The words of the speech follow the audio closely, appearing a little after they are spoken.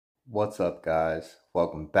What's up, guys?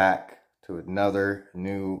 Welcome back to another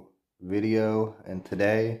new video, and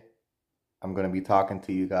today I'm going to be talking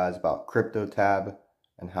to you guys about CryptoTab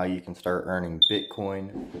and how you can start earning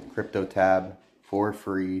Bitcoin with CryptoTab for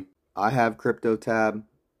free. I have CryptoTab.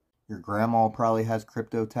 Your grandma probably has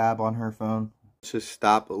CryptoTab on her phone. Let's just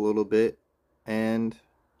stop a little bit and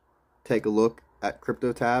take a look at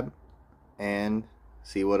CryptoTab and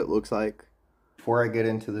see what it looks like. Before I get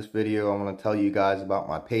into this video, I want to tell you guys about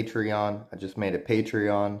my Patreon. I just made a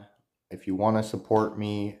Patreon. If you want to support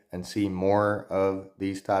me and see more of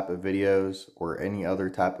these type of videos or any other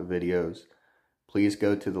type of videos, please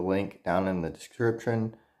go to the link down in the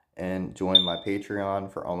description and join my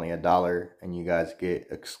Patreon for only $1, and you guys get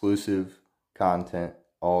exclusive content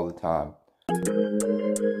all the time.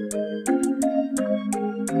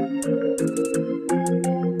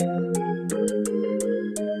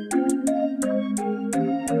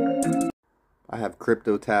 I have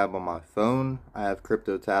CryptoTab on my phone, I have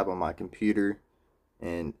CryptoTab on my computer,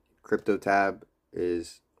 and CryptoTab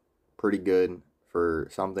is pretty good for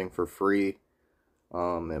something for free.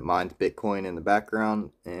 It mines Bitcoin in the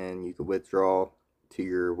background, and you can withdraw to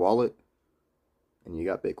your wallet, and you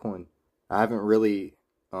got Bitcoin. I haven't really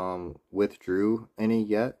withdrew any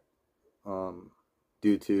yet,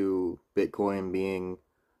 due to Bitcoin being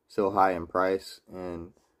so high in price,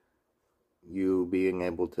 and you being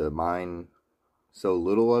able to mine so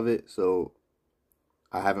little of it, so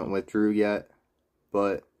I haven't withdrew yet,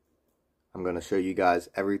 but I'm going to show you guys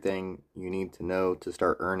everything you need to know to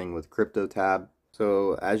start earning with CryptoTab.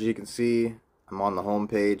 So as you can see, I'm on the home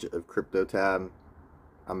page of CryptoTab.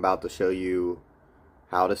 I'm about to show you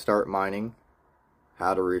how to start mining,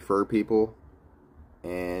 how to refer people,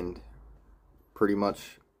 and pretty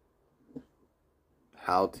much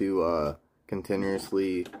how to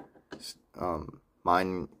continuously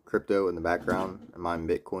mine crypto in the background and mine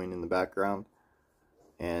Bitcoin in the background.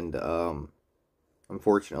 And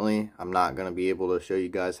unfortunately, I'm not going to be able to show you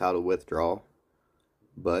guys how to withdraw,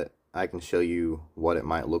 but I can show you what it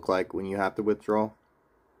might look like when you have to withdraw.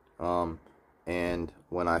 And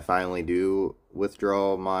when I finally do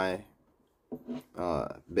withdraw my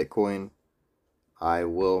Bitcoin, I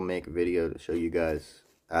will make a video to show you guys.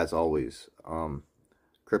 As always,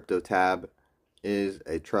 CryptoTab is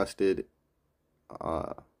a trusted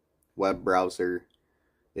web browser.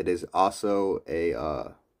 It is also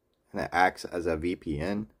and it acts as a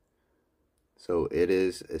VPN, so it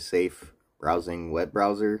is a safe browsing web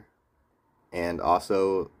browser, and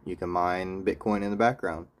also you can mine Bitcoin in the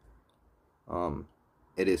background.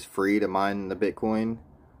 It is free to mine the Bitcoin,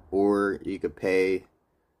 or you could pay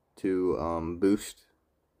to boost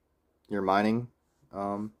your mining.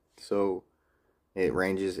 So it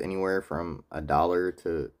ranges anywhere from $1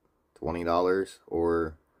 to $20,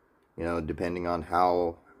 or depending on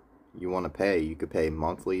how you want to pay. You could pay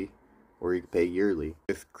monthly or you could pay yearly.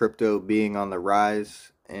 With crypto being on the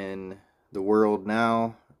rise in the world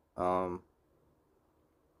now,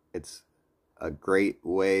 it's a great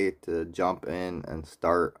way to jump in and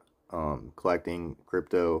start collecting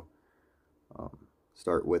crypto,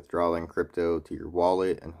 start withdrawing crypto to your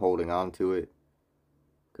wallet and holding on to it,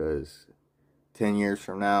 because 10 years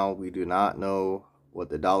from now, we do not know what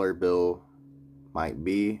the dollar bill might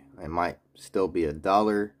be. It might still be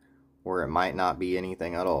 $1, or it might not be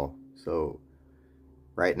anything at all. So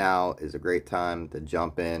right now is a great time to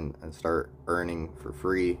jump in and start earning for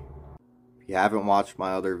free. If you haven't watched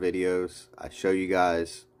my other videos, I show you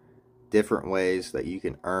guys different ways that you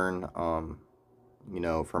can earn from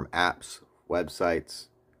apps, websites,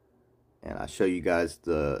 and I show you guys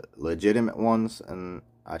the legitimate ones, and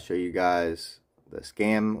I show you guys the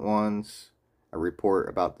scam ones. I report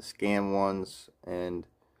about the scam ones and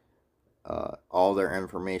all their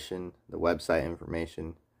information, the website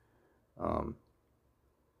information.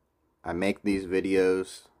 I make these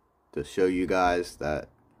videos to show you guys that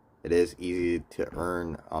it is easy to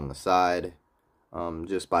earn on the side,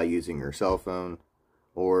 just by using your cell phone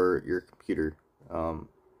or your computer.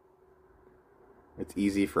 It's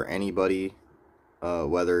easy for anybody,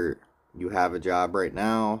 whether you have a job right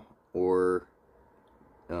now or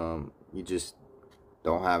you just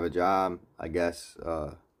don't have a job. I guess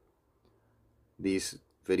these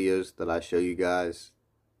videos that I show you guys,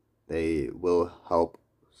 they will help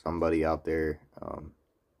somebody out there.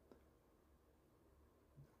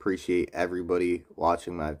 Appreciate everybody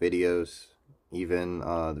watching my videos, even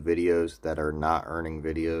the videos that are not earning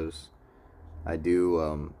videos. I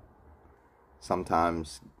do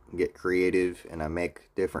sometimes get creative and I make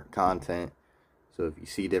different content. So if you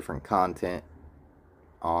see different content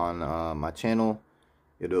on my channel,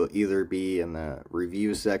 it'll either be in the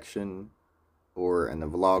review section or in the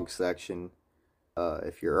vlog section.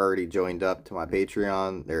 If you're already joined up to my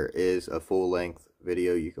Patreon, there is a full-length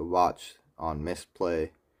video you can watch on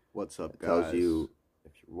misplay. What's up, guys? Tells you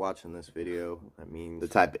if you're watching this video, that means the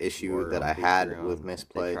type of issue that I had with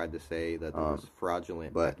misplay. They tried to say that there was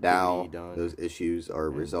fraudulent but now done, those issues are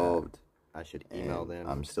resolved. I should email them.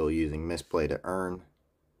 I'm still using misplay to earn.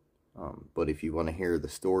 But if you want to hear the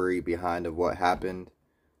story behind of what happened,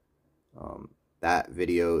 that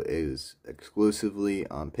video is exclusively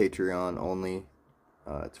on Patreon only.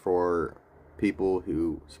 It's for people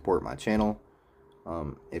who support my channel.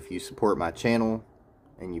 If you support my channel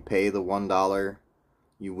and you pay the $1,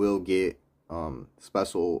 you will get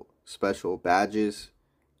special badges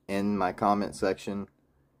in my comment section,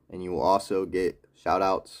 and you will also get shout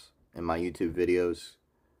outs in my YouTube videos,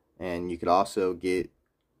 and you could also get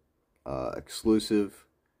exclusive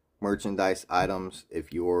merchandise items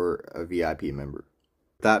if you're a VIP member.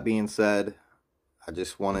 That being said, I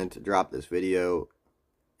just wanted to drop this video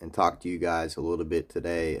and talk to you guys a little bit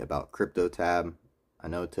today about CryptoTab. I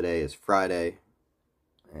know today is Friday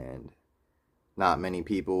and not many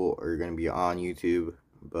people are going to be on YouTube,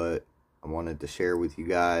 but I wanted to share with you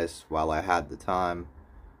guys while I had the time,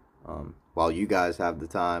 while you guys have the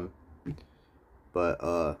time.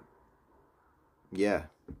 But yeah,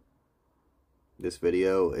 this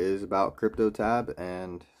video is about CryptoTab,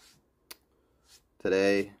 and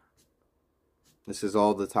today, this is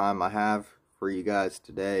all the time I have for you guys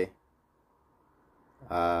today.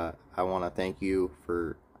 I want to thank you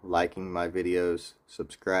for liking my videos,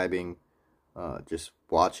 subscribing, just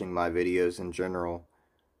watching my videos in general.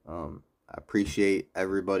 I appreciate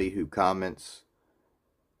everybody who comments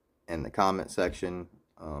in the comment section.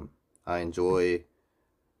 I enjoy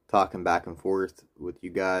talking back and forth with you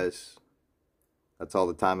guys. That's all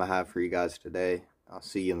the time I have for you guys today. I'll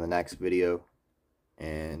see you in the next video,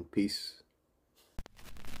 and peace.